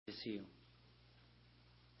to you.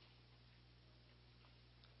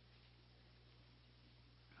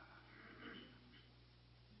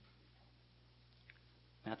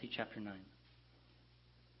 Matthew chapter 9.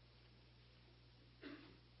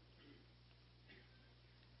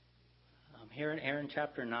 Here in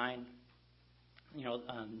chapter 9,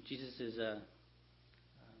 Jesus is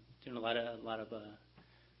doing a lot of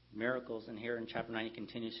miracles, and here in chapter 9 he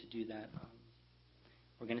continues to do that.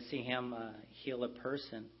 We're going to see him heal a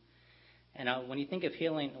person, and when I think of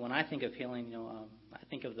healing, I think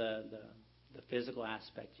of the physical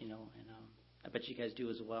aspect, and I bet you guys do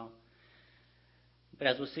as well. But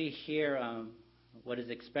as we'll see here, what is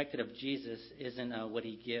expected of Jesus isn't what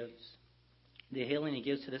he gives. The healing he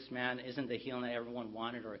gives to this man isn't the healing that everyone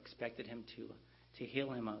wanted or expected him to heal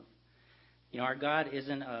him of. Our God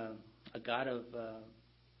isn't a God of,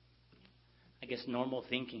 normal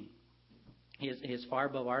thinking. He is far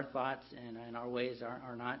above our thoughts, and our ways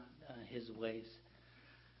are not his ways.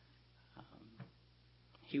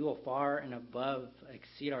 He will far and above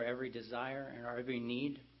exceed our every desire and our every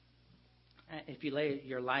need. If you lay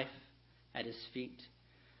your life at his feet,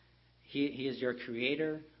 he is your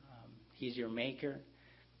creator. He's your maker.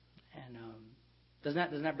 And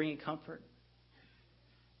doesn't that bring you comfort?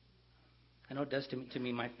 I know it does to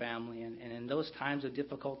me, my family. And in those times of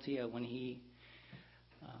difficulty, when he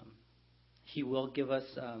will give us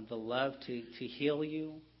the love to heal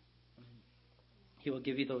you. He will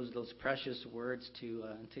give you those precious words to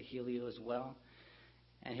heal you as well.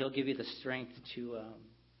 And he'll give you the strength to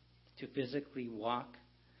physically walk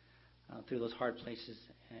through those hard places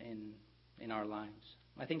in our lives.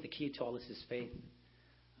 I think the key to all this is faith,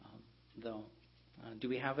 though. Do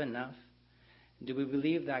we have enough? Do we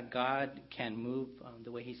believe that God can move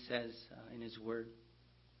the way he says in his word?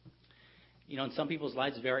 In some people's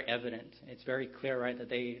lives, it's very evident. It's very clear, right, that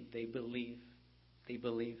they believe. They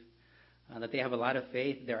believe that they have a lot of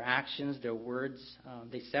faith. Their actions, their words,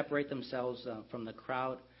 they separate themselves from the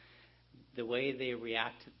crowd. The way they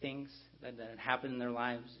react to things that happen in their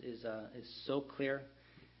lives is so clear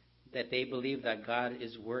that they believe that God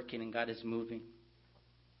is working and God is moving.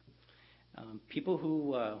 People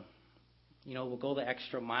who, will go the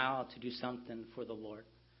extra mile to do something for the Lord,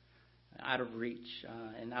 out of reach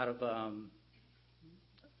and out of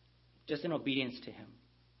just in obedience to him.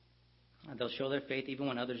 They'll show their faith even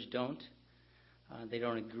when others don't. They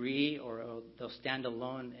don't agree, or they'll stand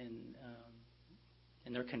alone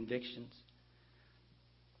in their convictions.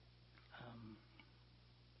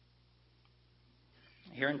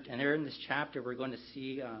 Here in this chapter, we're going to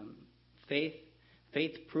see faith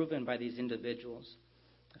proven by these individuals.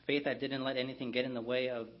 Faith that didn't let anything get in the way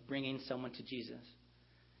of bringing someone to Jesus.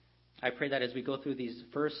 I pray that as we go through these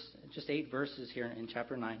first, just 8 verses here in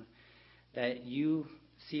chapter 9, that you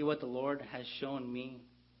see what the Lord has shown me.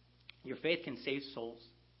 Your faith can save souls.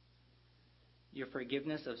 Your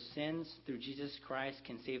forgiveness of sins through Jesus Christ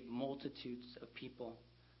can save multitudes of people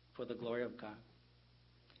for the glory of God.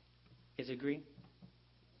 Is it agree?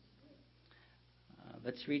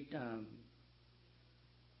 Let's read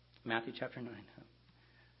Matthew chapter 9,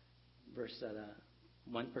 verses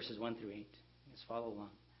 1 through 8. Let's follow along.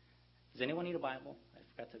 Does anyone need a Bible? I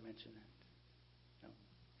forgot to mention that. No?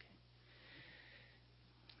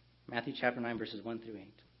 Okay. Matthew chapter 9, verses 1 through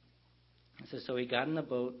 8. It says, "So he got in the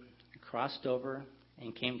boat, crossed over,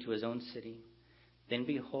 and came to his own city. Then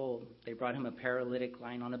behold, they brought him a paralytic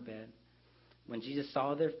lying on a bed. When Jesus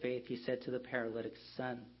saw their faith, he said to the paralytic,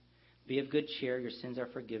 'Son, be of good cheer, your sins are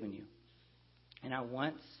forgiven you.' And at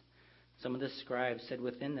once some of the scribes said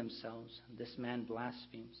within themselves, 'This man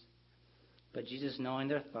blasphemes.' But Jesus, knowing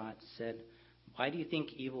their thoughts, said, 'Why do you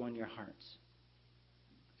think evil in your hearts?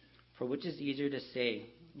 For which is easier to say,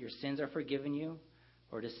 your sins are forgiven you,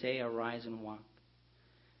 or to say, arise and walk?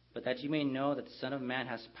 But that you may know that the Son of Man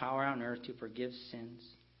has power on earth to forgive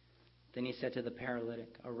sins.' Then he said to the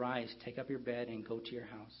paralytic, 'Arise, take up your bed, and go to your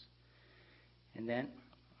house.' And then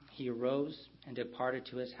he arose and departed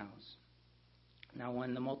to his house. Now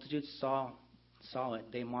when the multitude saw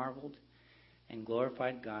it, they marveled and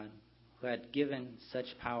glorified God, who had given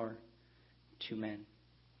such power to men."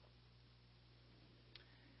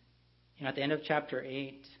 At the end of chapter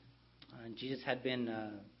 8, Jesus had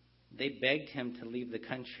been, they begged him to leave the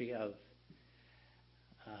country of,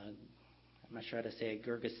 I'm not sure how to say it,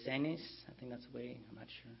 Gergesenes, I think that's the way, I'm not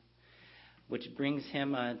sure, which brings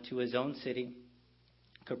him to his own city,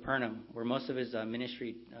 Capernaum, where most of his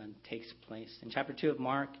ministry takes place. In chapter 2 of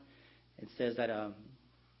Mark, it says that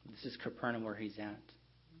this is Capernaum where he's at.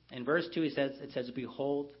 In verse 2, it says,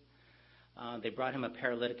 "Behold, they brought him a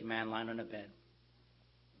paralytic man lying on a bed."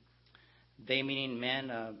 They meaning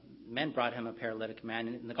men. Men brought him a paralytic man.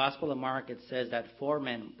 In the Gospel of Mark, it says that 4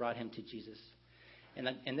 men brought him to Jesus. And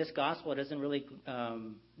in this gospel, it doesn't really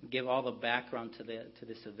give all the background to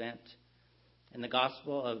this event. In the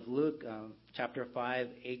Gospel of Luke, chapter 5,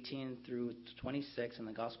 18 through 26, and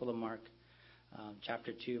the Gospel of Mark,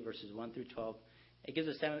 chapter 2, verses 1 through 12, it gives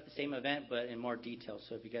the same event, but in more detail.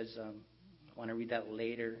 So if you guys want to read that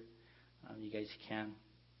later, you guys can.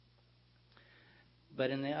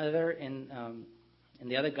 But in the other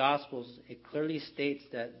Gospels, it clearly states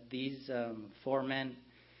that these 4 men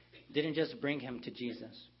didn't just bring him to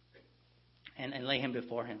Jesus and lay him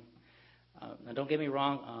before him. Now, don't get me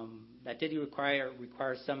wrong. That did require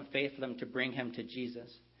some faith for them to bring him to Jesus,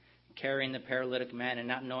 carrying the paralytic man and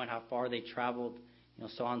not knowing how far they traveled,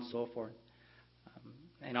 so on and so forth.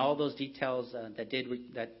 And all those details that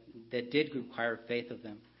did require faith of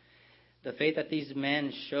them. The faith that these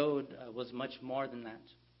men showed was much more than that.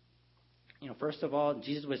 First of all,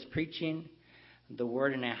 Jesus was preaching the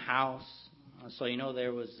word in a house. So,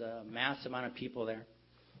 there was a mass amount of people there.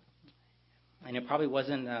 And it probably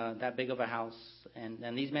wasn't that big of a house.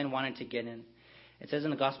 And these men wanted to get in. It says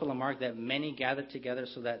in the Gospel of Mark that many gathered together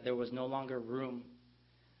so that there was no longer room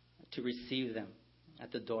to receive them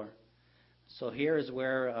at the door. So here is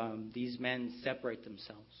where these men separate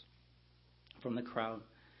themselves from the crowd.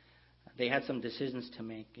 They had some decisions to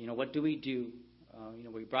make. What do we do?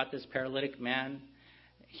 We brought this paralytic man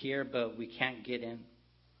here, but we can't get in.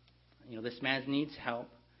 This man needs help.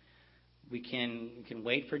 We can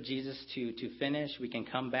wait for Jesus to finish. We can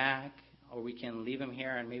come back, or we can leave him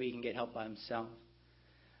here and maybe he can get help by himself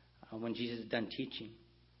when Jesus is done teaching.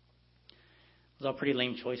 Those are all pretty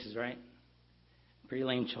lame choices, right? Pretty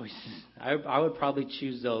lame choices. I would probably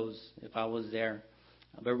choose those if I was there.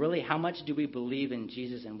 But really, how much do we believe in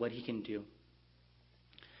Jesus and what he can do?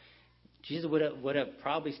 Jesus would have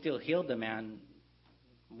probably still healed the man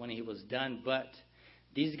when he was done, but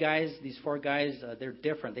these 4 guys, they're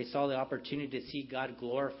different. They saw the opportunity to see God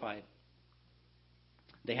glorified.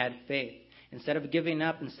 They had faith. Instead of giving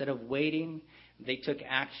up, instead of waiting, they took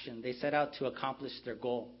action. They set out to accomplish their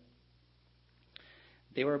goal.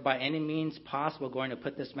 They were by any means possible going to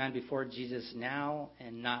put this man before Jesus now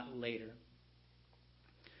and not later.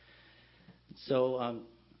 So,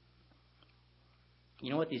 you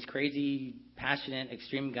know what these crazy, passionate,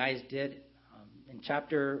 extreme guys did?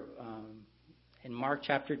 In Mark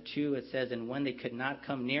chapter 2, it says, "And when they could not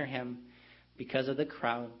come near him because of the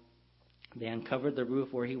crowd, they uncovered the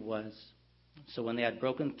roof where he was. So when they had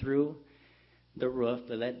broken through the roof,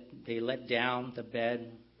 they let down the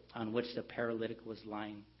bed on which the paralytic was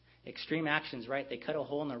lying." Extreme actions, right? They cut a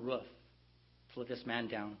hole in the roof to let this man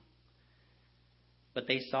down. But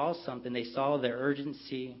they saw something. They saw the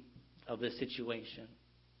urgency of the situation.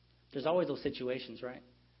 There's always those situations, right,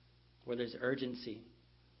 where there's urgency.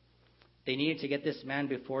 They needed to get this man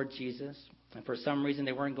before Jesus. And for some reason,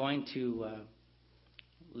 they weren't going to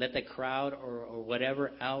let the crowd or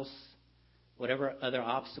whatever else, whatever other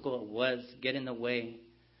obstacle it was, get in the way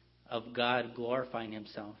of God glorifying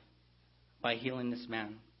himself by healing this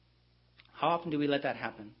man. How often do we let that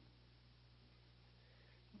happen?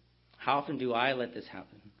 How often do I let this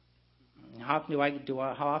happen? How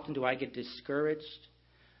often do I get discouraged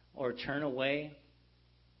or turn away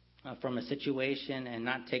from a situation and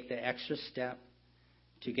not take the extra step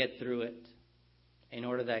to get through it in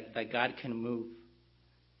order that God can move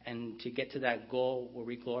and to get to that goal where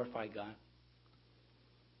we glorify God?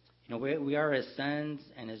 We are his sons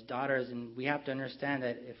and his daughters, and we have to understand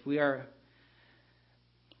that we are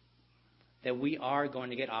going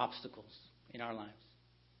to get obstacles in our lives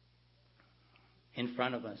in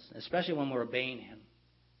front of us, especially when we're obeying him.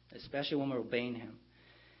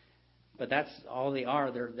 But that's all they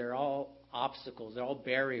are. They're all obstacles. They're all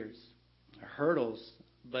barriers, hurdles.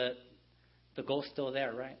 But the goal's still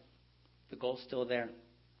there, right? The goal's still there.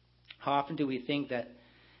 How often do we think that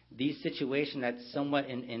these situations that somewhat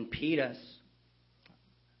impede us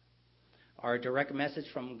are a direct message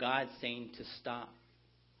from God saying to stop?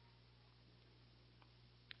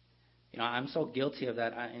 I'm so guilty of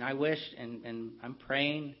that. I wish, and I'm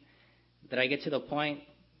praying that I get to the point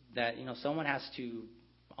that, someone has to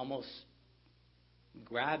almost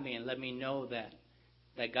grab me and let me know that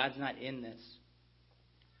God's not in this.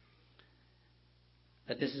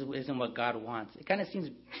 That this isn't what God wants. It kind of seems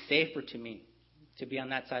safer to me to be on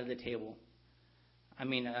that side of the table. I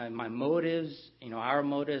mean, my motives, our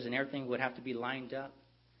motives and everything would have to be lined up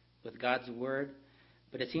with God's word.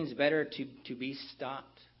 But it seems better to be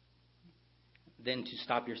stopped than to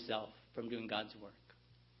stop yourself from doing God's work.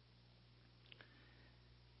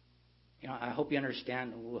 I hope you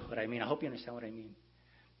understand what I mean.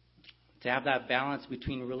 To have that balance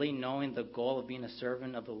between really knowing the goal of being a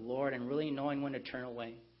servant of the Lord and really knowing when to turn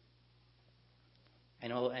away. I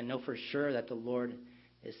know for sure that the Lord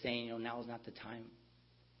is saying, now is not the time.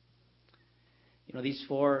 These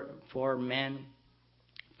four men,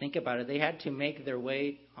 think about it. They had to make their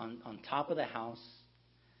way on top of the house,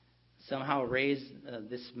 somehow raise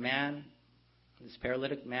this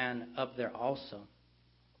paralytic man up there also.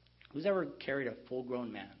 Who's ever carried a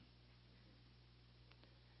full-grown man?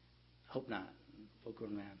 Hope not.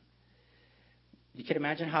 Full-grown man. You can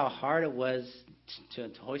imagine how hard it was to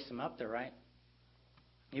hoist him up there, right?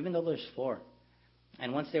 Even though there's four.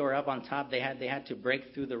 And once they were up on top, they had to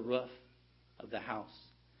break through the roof of the house.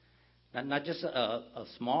 Not just a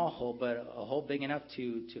small hole, but a hole big enough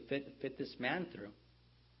to fit this man through.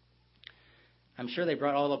 I'm sure they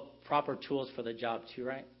brought all the proper tools for the job too,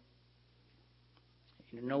 right?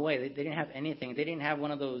 No way. They didn't have anything. They didn't have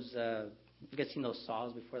one of those, you guys seen those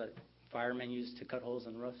saws before that firemen used to cut holes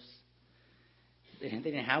in roofs? They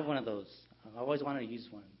didn't have one of those. I always wanted to use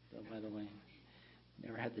one, by the way.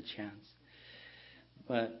 Never had the chance.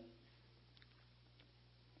 But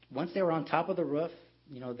once they were on top of the roof,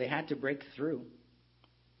 they had to break through.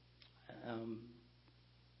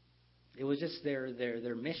 It was just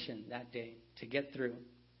their mission that day to get through.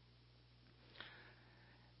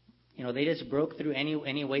 They just broke through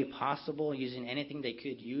any way possible, using anything they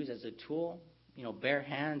could use as a tool, bare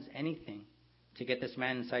hands, anything, to get this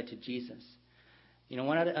man inside to Jesus.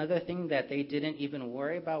 One other thing that they didn't even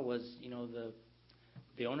worry about was,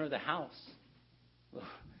 the owner of the house.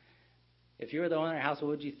 If you were the owner of the house, what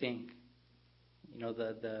would you think?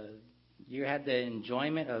 You had the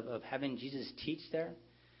enjoyment of having Jesus teach there,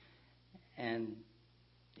 and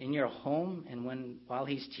in your home, and while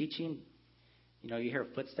he's teaching, you hear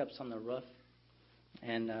footsteps on the roof,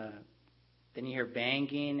 and then you hear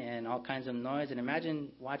banging and all kinds of noise. And imagine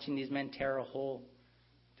watching these men tear a hole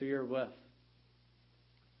through your roof.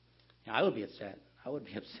 I would be upset.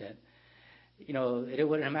 It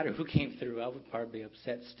wouldn't matter who came through. I would probably be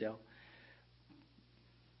upset still.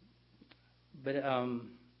 But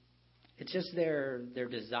it's just their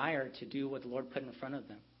desire to do what the Lord put in front of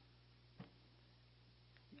them.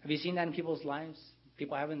 Have you seen that in people's lives?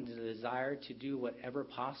 People having the desire to do whatever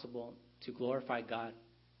possible to glorify God.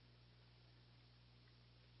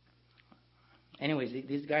 Anyways,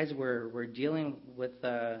 these guys were dealing with,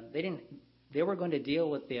 they were going to deal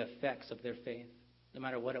with the effects of their faith, no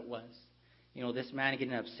matter what it was. This man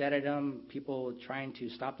getting upset at them, people trying to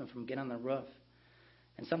stop them from getting on the roof.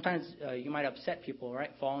 And sometimes you might upset people, right?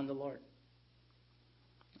 Following the Lord.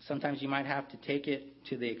 Sometimes you might have to take it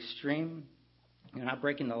to the extreme. You're not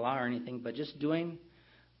breaking the law or anything, but just doing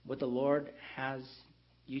what the Lord has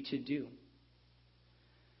you to do.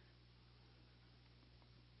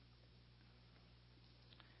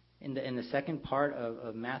 In the second part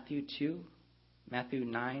of Matthew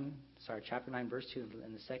 9, chapter 9, verse 2,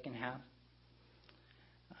 in the second half,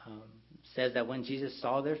 says that when Jesus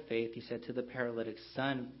saw their faith, he said to the paralytic,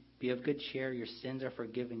 "Son, be of good cheer, your sins are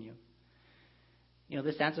forgiven you."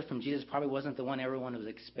 This answer from Jesus probably wasn't the one everyone was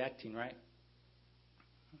expecting, right?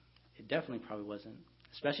 It definitely probably wasn't.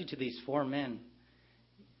 Especially to these four men.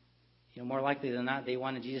 More likely than not, they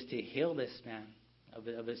wanted Jesus to heal this man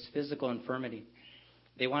of his physical infirmity.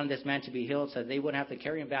 They wanted this man to be healed so they wouldn't have to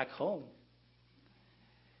carry him back home.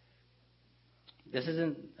 This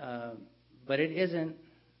isn't, but it isn't.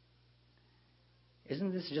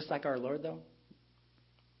 Isn't this just like our Lord, though?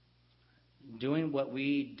 Doing what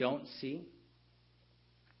we don't see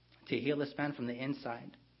to heal this man from the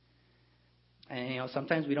inside. And,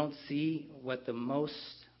 sometimes we don't see what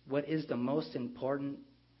is the most important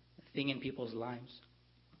thing in people's lives.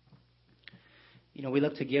 We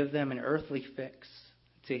look to give them an earthly fix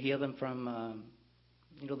to heal them from,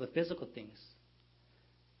 the physical things,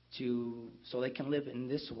 so they can live in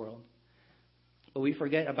this world. But we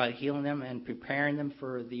forget about healing them and preparing them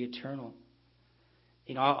for the eternal.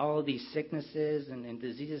 All of these sicknesses and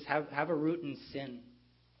diseases have a root in sin.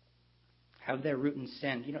 Have their root in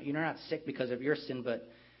sin. You're not sick because of your sin, but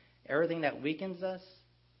everything that weakens us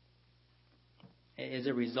is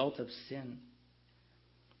a result of sin.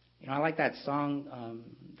 I like that song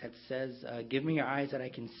that says, "Give me your eyes that I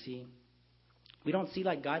can see." We don't see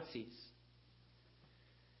like God sees.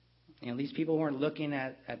 These people weren't looking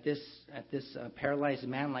at this paralyzed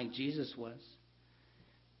man like Jesus was.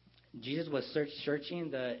 Jesus was searching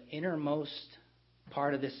the innermost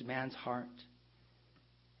part of this man's heart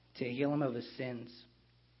to heal him of his sins.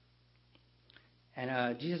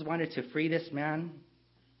 And Jesus wanted to free this man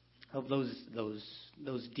of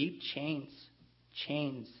those deep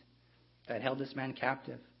chains that held this man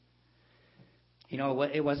captive.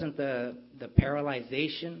 It wasn't the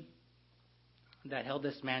paralyzation that held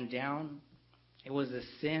this man down. It was the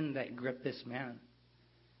sin that gripped this man.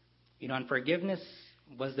 And forgiveness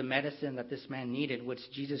was the medicine that this man needed, which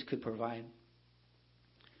Jesus could provide.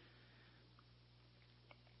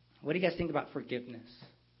 What do you guys think about forgiveness?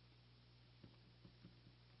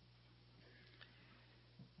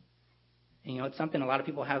 It's something a lot of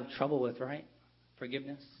people have trouble with, right?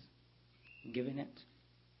 Forgiveness, giving it.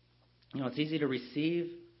 It's easy to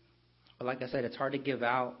receive, but like I said, it's hard to give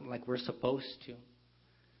out like we're supposed to.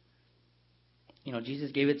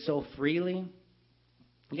 Jesus gave it so freely.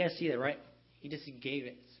 You guys see that, right? He just gave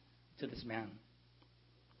it to this man.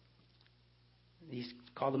 He's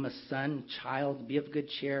called him a son, child. Be of good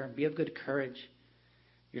cheer. Be of good courage.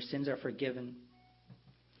 Your sins are forgiven.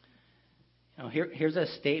 Here's a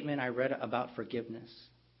statement I read about forgiveness.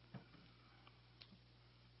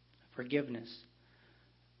 Forgiveness.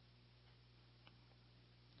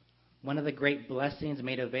 One of the great blessings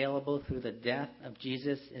made available through the death of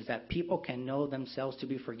Jesus is that people can know themselves to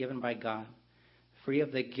be forgiven by God, free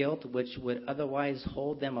of the guilt which would otherwise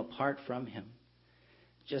hold them apart from Him.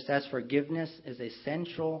 Just as forgiveness is a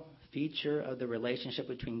central feature of the relationship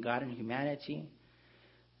between God and humanity,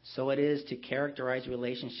 so it is to characterize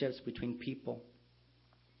relationships between people.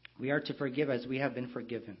 We are to forgive as we have been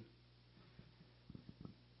forgiven.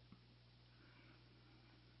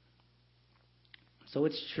 So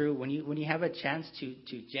it's true, when you have a chance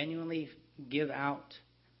to genuinely give out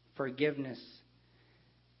forgiveness,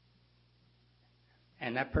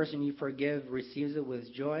 and that person you forgive receives it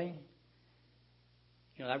with joy,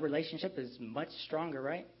 that relationship is much stronger,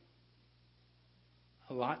 right?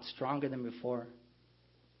 A lot stronger than before.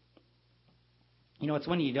 It's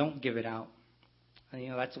when you don't give it out.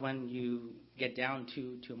 That's when you get down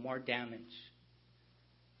to more damage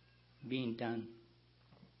being done.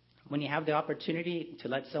 When you have the opportunity to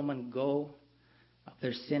let someone go of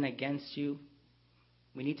their sin against you,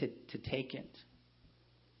 we need to take it.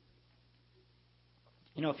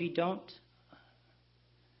 If you don't,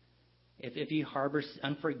 if you harbor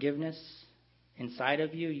unforgiveness inside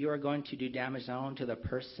of you, you are going to do damage not only to the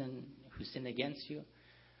person who sinned against you,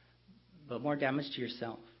 but more damage to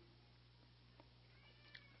yourself.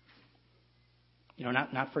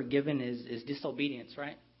 Not forgiven is disobedience,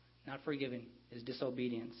 right? Not forgiven is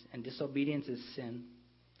disobedience. And disobedience is sin.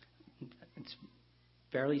 It's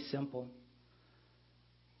fairly simple.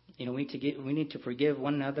 We need to forgive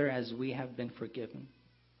one another as we have been forgiven.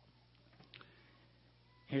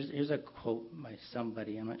 Here's a quote by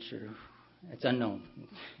somebody, I'm not sure. It's unknown.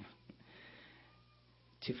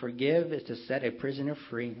 To forgive is to set a prisoner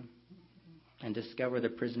free and discover the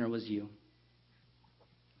prisoner was you.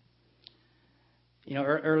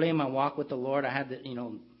 Early in my walk with the Lord, I had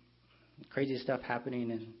crazy stuff happening,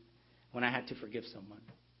 and when I had to forgive someone,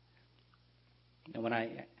 and when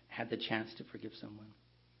I had the chance to forgive someone,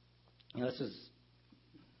 this was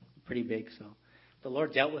pretty big. So the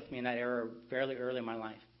Lord dealt with me in that era fairly early in my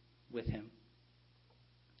life with Him.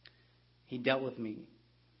 He dealt with me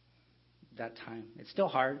that time. It's still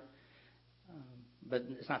hard, but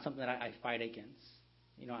it's not something that I fight against.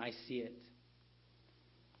 I see it.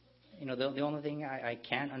 The only thing I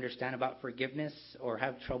can't understand about forgiveness or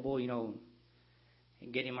have trouble,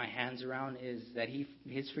 in getting my hands around is that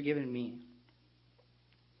He's forgiven me.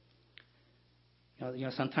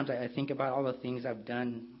 Sometimes I think about all the things I've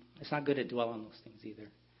done. It's not good to dwell on those things either.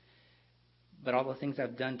 But all the things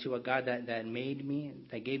I've done to a God that made me,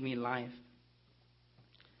 that gave me life.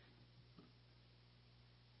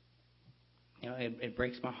 It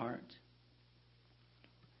breaks my heart.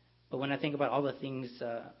 But when I think about all the things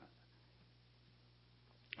that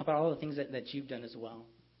you've done as well,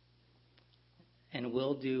 and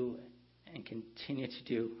will do, and continue to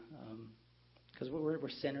do, because we're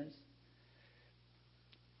sinners.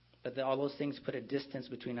 But all those things put a distance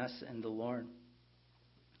between us and the Lord.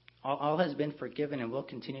 All has been forgiven and will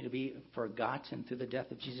continue to be forgotten through the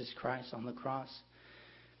death of Jesus Christ on the cross.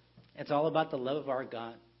 It's all about the love of our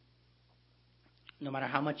God. No matter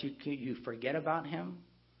how much you forget about Him,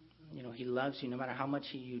 He loves you. No matter how much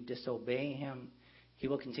you disobey Him, He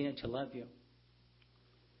will continue to love you.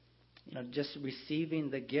 Just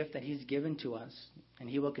receiving the gift that He's given to us, and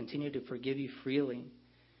He will continue to forgive you freely.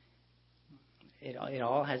 It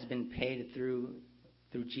all has been paid through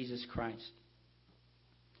Jesus Christ.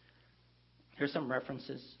 Here's some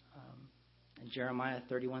references. In Jeremiah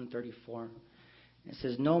 31:34, it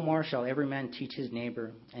says, "No more shall every man teach his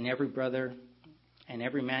neighbor, and every brother, and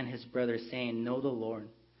every man his brother, saying, Know the Lord.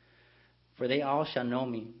 For they all shall know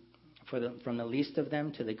me, from the least of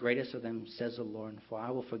them to the greatest of them, says the Lord. For I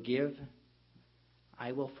will forgive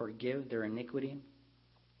I will forgive their iniquity,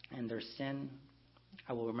 and their sin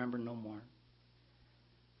I will remember no more.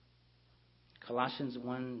 Colossians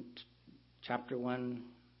 1, chapter 1,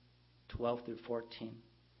 12 through 14.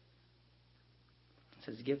 It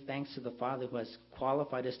says, give thanks to the Father who has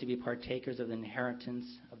qualified us to be partakers of the inheritance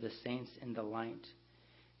of the saints in the light.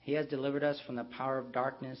 He has delivered us from the power of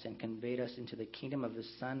darkness and conveyed us into the kingdom of the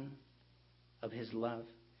Son of his love,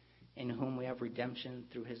 in whom we have redemption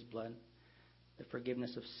through his blood, the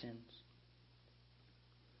forgiveness of sins.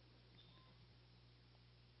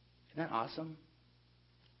 Isn't that awesome?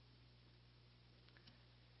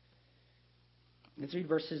 Let's read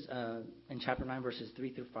verses in chapter 9, verses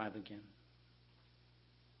 3 through 5 again.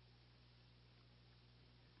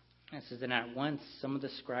 It says, and at once some of the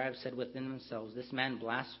scribes said within themselves, this man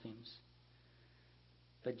blasphemes.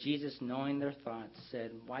 But Jesus, knowing their thoughts,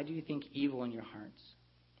 said, why do you think evil in your hearts?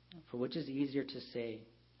 For which is easier to say,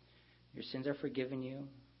 your sins are forgiven you,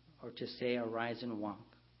 or to say, arise and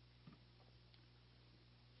walk?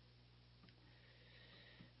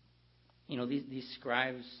 You know, these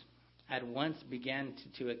scribes at once began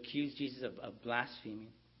to accuse Jesus of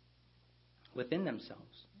blaspheming within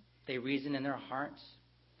themselves. They reasoned in their hearts,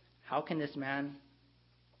 how this man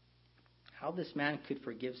could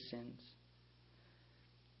forgive sins?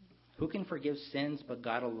 Who can forgive sins but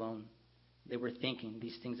God alone? They were thinking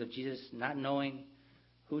these things of Jesus, not knowing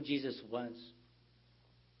who Jesus was.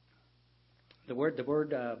 The word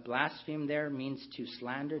blaspheme there means to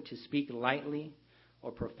slander, to speak lightly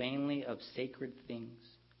or profanely of sacred things.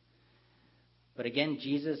 But again,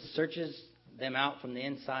 Jesus searches them out from the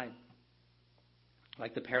inside,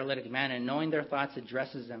 like the paralytic man, and knowing their thoughts,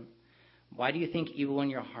 addresses them. Why do you think evil in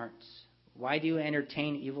your hearts? Why do you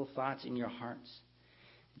entertain evil thoughts in your hearts?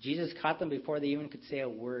 Jesus caught them before they even could say a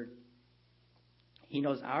word. He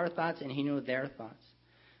knows our thoughts and he knew their thoughts.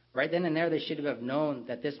 Right then and there, they should have known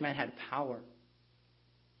that this man had power.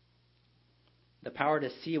 The power to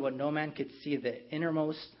see what no man could see, the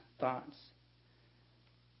innermost thoughts.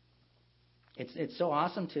 It's so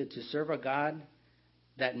awesome to serve a God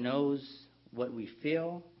that knows what we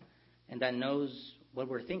feel and that knows what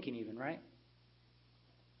we're thinking even, right?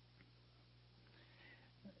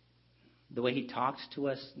 The way he talks to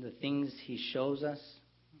us, the things he shows us,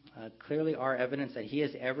 clearly are evidence that he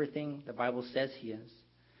is everything the Bible says he is.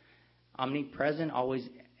 Omnipresent, always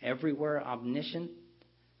everywhere, omniscient,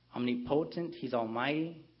 omnipotent, he's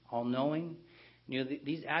almighty, all-knowing. You know,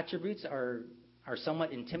 these attributes are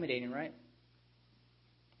somewhat intimidating, right?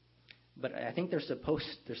 But I think they're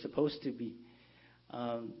supposed to be.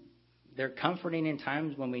 They're comforting in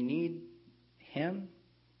times when we need him,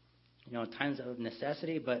 you know, times of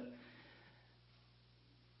necessity, but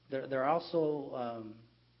they're also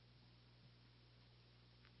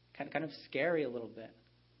kind of scary a little bit.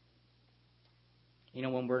 You know,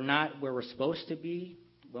 when we're not where we're supposed to be,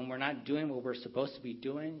 when we're not doing what we're supposed to be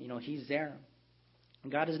doing, you know, he's there.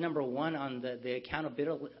 And God is number one on the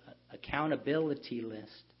accountability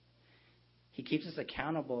list. He keeps us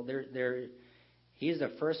accountable. He is the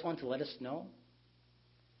first one to let us know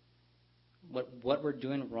what we're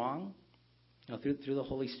doing wrong. You know, through the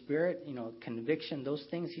Holy Spirit, you know, conviction, those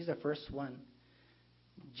things, he's the first one.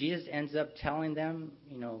 Jesus ends up telling them,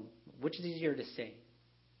 you know, which is easier to say?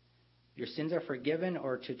 Your sins are forgiven,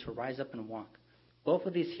 or to rise up and walk? Both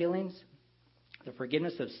of these healings, the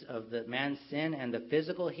forgiveness of the man's sin and the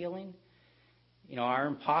physical healing, you know, are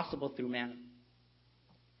impossible through man.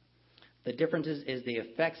 The difference is the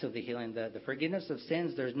effects of the healing. The forgiveness of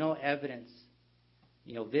sins, there's no evidence,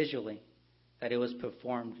 you know, visually that it was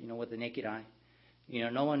performed, you know, with the naked eye. You know,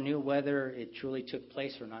 no one knew whether it truly took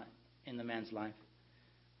place or not in the man's life.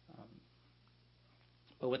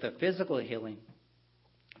 But with the physical healing,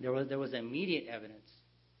 there was immediate evidence.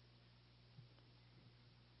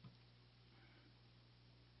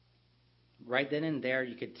 Right then and there,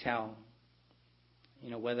 you could tell,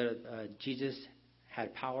 you know, whether Jesus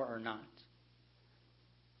had power or not.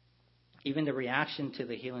 Even the reaction to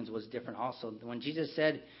the healings was different also. When Jesus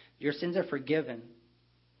said, your sins are forgiven,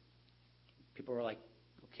 people were like,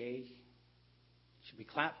 okay, should we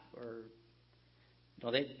clap? Or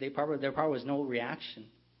no, there probably was no reaction.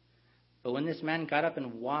 But when this man got up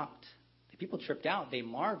and walked, the people tripped out. They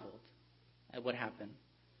marveled at what happened.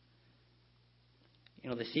 You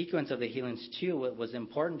know, the sequence of the healings too was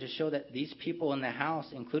important to show that these people in the house,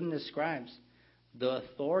 including the scribes, the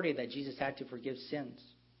authority that Jesus had to forgive sins.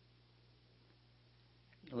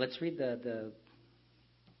 Let's read the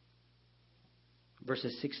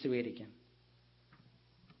verses 6 through 8 again.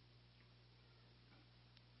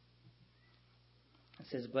 It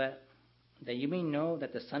says, but that you may know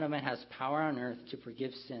that the Son of Man has power on earth to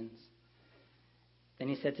forgive sins. Then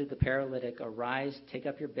he said to the paralytic, "Arise, take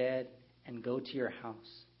up your bed, and go to your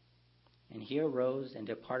house." And he arose and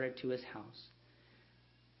departed to his house.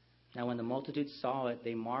 Now when the multitude saw it,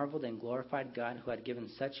 they marveled and glorified God who had given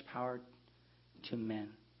such power to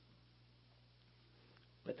men.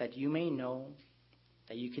 But that you may know,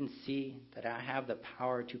 that you can see that I have the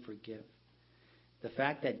power to forgive. The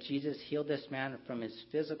fact that Jesus healed this man from his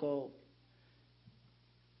physical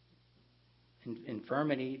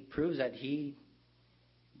infirmity proves that he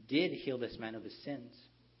did heal this man of his sins.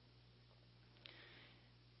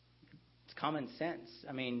 It's common sense.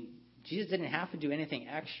 I mean, Jesus didn't have to do anything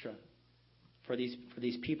extra for these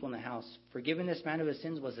people in the house. Forgiving this man of his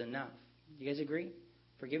sins was enough. You guys agree?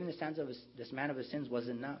 Forgiving this man of his sins was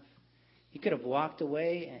enough. He could have walked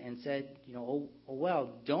away and said, oh well,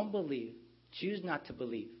 don't believe. Choose not to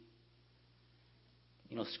believe.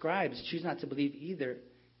 Scribes choose not to believe either.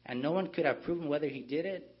 And no one could have proven whether he did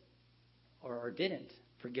it or didn't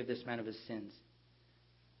forgive this man of his sins.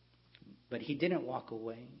 But he didn't walk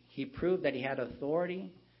away. He proved that he had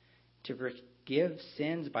authority to forgive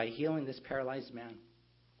sins by healing this paralyzed man.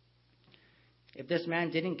 If this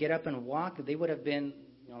man didn't get up and walk, they would have been,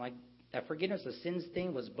 like that forgiveness of sins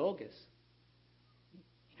thing was bogus.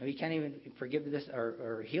 He can't even forgive this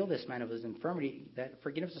or heal this man of his infirmity. That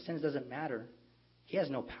forgiveness of sins doesn't matter. He has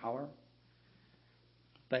no power.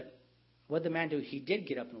 But what did the man do? He did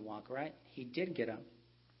get up and walk, right? He did get up.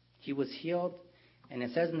 He was healed. And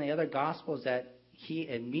it says in the other Gospels that he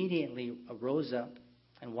immediately arose up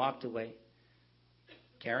and walked away,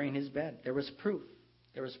 carrying his bed. There was proof.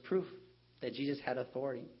 There was proof that Jesus had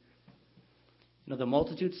authority. The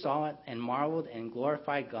multitude saw it and marveled and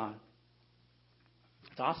glorified God.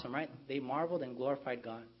 It's awesome, right? They marveled and glorified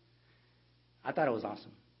God. I thought it was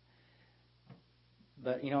awesome.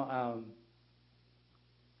 But,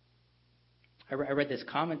 I read this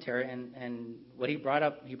commentary, and what he brought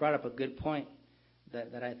up a good point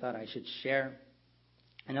that I thought I should share.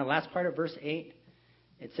 In the last part of verse 8,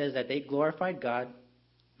 it says that they glorified God,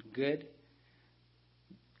 good,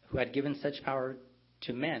 who had given such power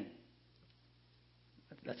to men.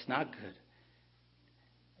 That's not good.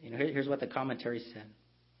 Here's what the commentary said.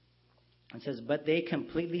 It says, but they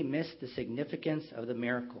completely missed the significance of the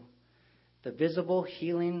miracle. The visible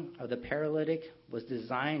healing of the paralytic was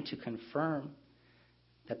designed to confirm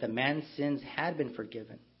that the man's sins had been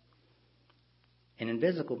forgiven. An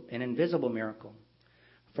invisible miracle.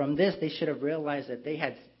 From this, they should have realized that they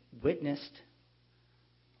had witnessed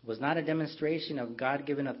was not a demonstration of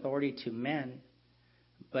God-given authority to men,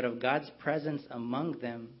 but of God's presence among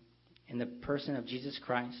them in the person of Jesus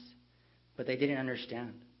Christ. But they didn't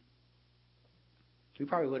understand. We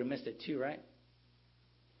probably would have missed it too, right?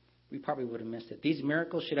 We probably would have missed it. These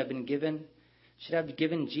miracles should have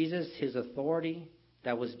given Jesus his authority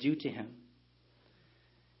that was due to him.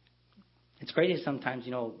 It's crazy sometimes,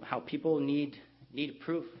 how people need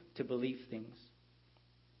proof to believe things.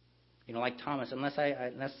 Like Thomas, unless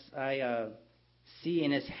I see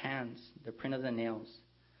in his hands the print of the nails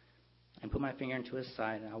and put my finger into his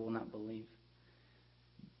side, I will not believe.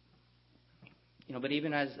 But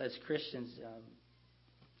even as Christians,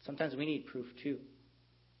 sometimes we need proof too.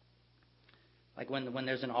 Like when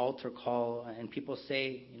there's an altar call and people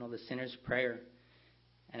say, the sinner's prayer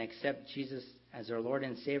and accept Jesus as their Lord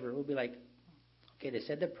and Savior, we'll be like, okay, they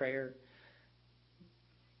said the prayer,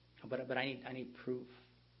 but I need proof.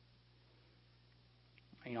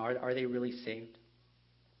 Are they really saved?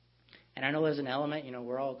 And I know there's an element,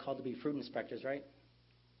 we're all called to be fruit inspectors, right?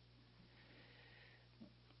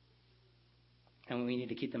 And we need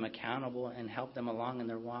to keep them accountable and help them along in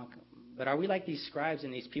their walk. But are we like these scribes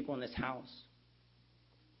and these people in this house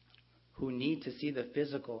who need to see the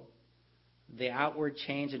physical, the outward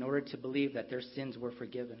change in order to believe that their sins were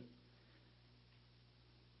forgiven?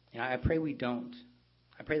 I pray we don't.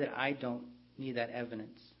 I pray that I don't need that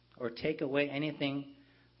evidence or take away anything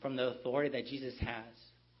from the authority that Jesus has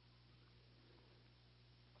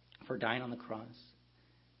for dying on the cross.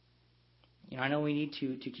 I know we need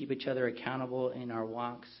to keep each other accountable in our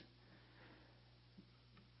walks.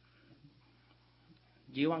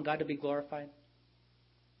 Do you want God to be glorified?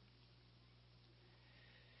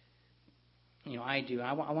 I do.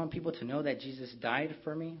 I want people to know that Jesus died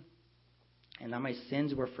for me and that my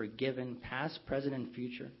sins were forgiven, past, present, and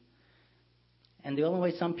future. And the only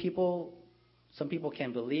way some people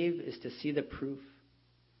can believe is to see the proof,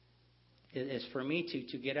 is for me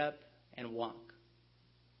to get up and walk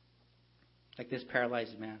like this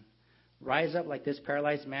paralyzed man. Rise up like this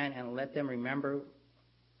paralyzed man and let them remember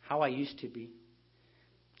how I used to be.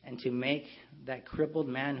 And to make that crippled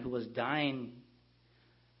man who was dying.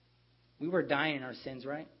 We were dying in our sins,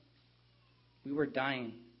 right? We were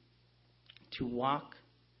dying to walk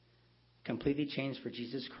completely changed for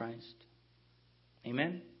Jesus Christ.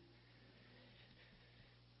 Amen?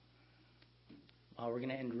 Well, we're going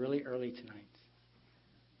to end really early tonight.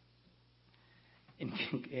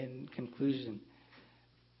 In conclusion,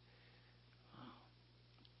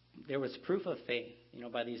 there was proof of faith,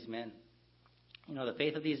 by these men. The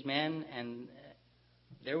faith of these men, and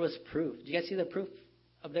there was proof. Did you guys see the proof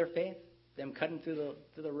of their faith? Them cutting through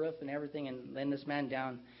the roof and everything and letting this man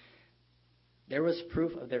down. There was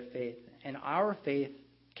proof of their faith. And our faith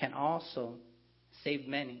can also save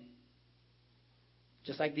many.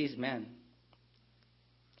 Just like these men.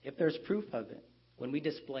 If there's proof of it, when we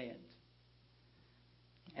display it.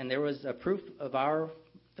 And there was a proof of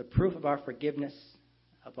the proof of our forgiveness,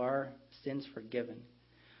 of our sins forgiven.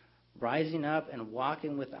 Rising up and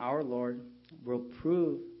walking with our Lord will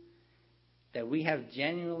prove that we have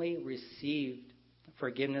genuinely received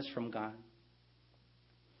forgiveness from God.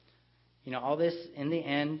 All this, in the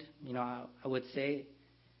end, I would say,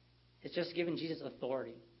 it's just giving Jesus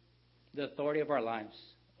authority. The authority of our lives,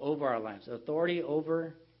 over our lives. Authority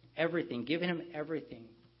over everything. Giving him everything.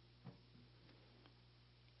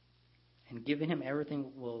 And giving him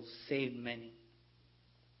everything will save many.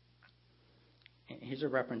 And here's a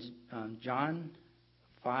reference. John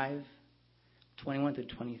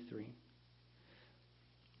 5:21-23.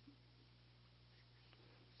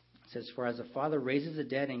 It says, "For as the Father raises the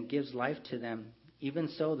dead and gives life to them, even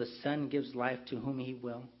so the Son gives life to whom he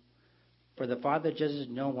will. For the Father judges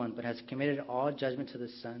no one, but has committed all judgment to the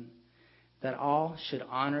Son, that all should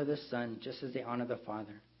honor the Son just as they honor the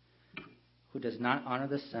Father. Who does not honor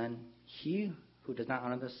the Son, he who does not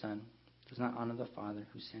honor the Son does not honor the Father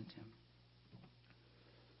who sent him."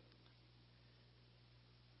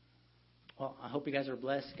 Well, I hope you guys are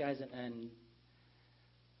blessed, guys, and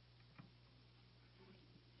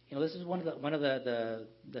this is one of the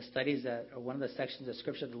studies or one of the sections of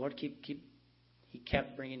Scripture the Lord he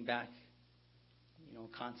kept bringing back,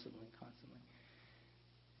 constantly.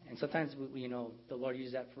 And sometimes the Lord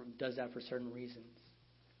does that for certain reasons,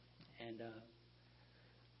 and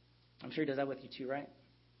I'm sure He does that with you too, right?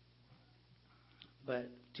 But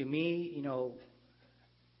to me,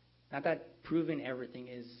 not that proving everything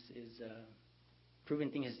is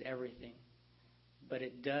proving thing is everything, but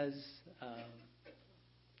it does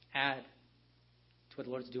add to what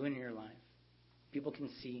the Lord's doing in your life. People can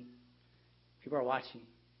see. People are watching,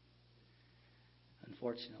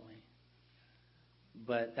 unfortunately.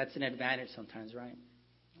 But that's an advantage sometimes, right?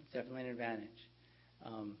 It's definitely an advantage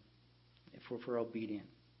if we're obedient.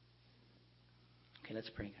 Okay, let's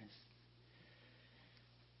pray, guys.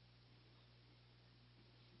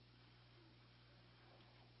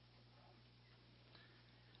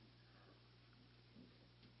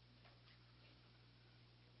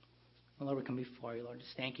 Lord, we come before you, Lord,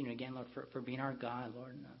 just thanking you again, Lord, for being our God,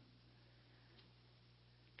 Lord.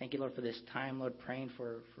 Thank you, Lord, for this time, Lord, praying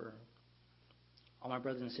for all my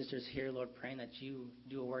brothers and sisters here, Lord, praying that you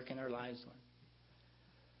do a work in their lives, Lord.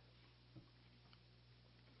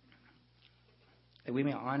 That we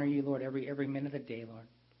may honor you, Lord, every minute of the day, Lord.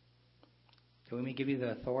 That we may give you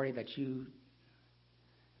the authority that you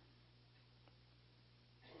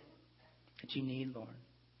need, Lord.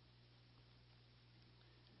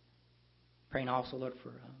 Praying also, Lord,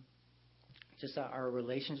 for just our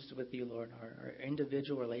relationships with you, Lord, our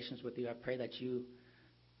individual relations with you. I pray that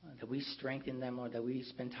that we strengthen them, Lord, that we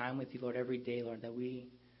spend time with you, Lord, every day, Lord, that we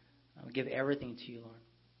give everything to you, Lord.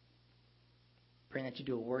 Praying that you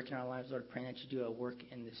do a work in our lives, Lord. Praying that you do a work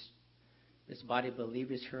in this body of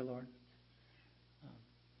believers here, Lord.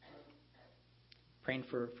 Praying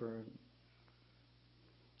for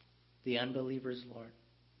the unbelievers, Lord.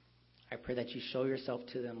 I pray that you show yourself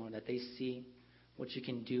to them, Lord, that they see what you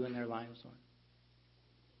can do in their lives, Lord.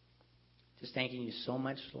 Just thanking you so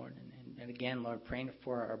much, Lord. And again, Lord, praying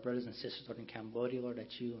for our brothers and sisters, Lord, in Cambodia, Lord,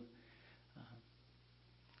 that you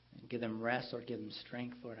give them rest, Lord, give them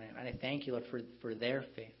strength, Lord. And I thank you, Lord, for their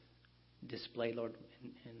faith displayed, Lord,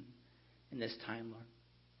 in this time, Lord.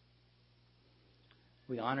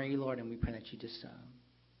 We honor you, Lord, and we pray that you just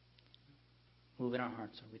move in our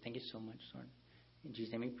hearts, Lord. We thank you so much, Lord. In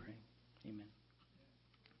Jesus' name we pray. Amen.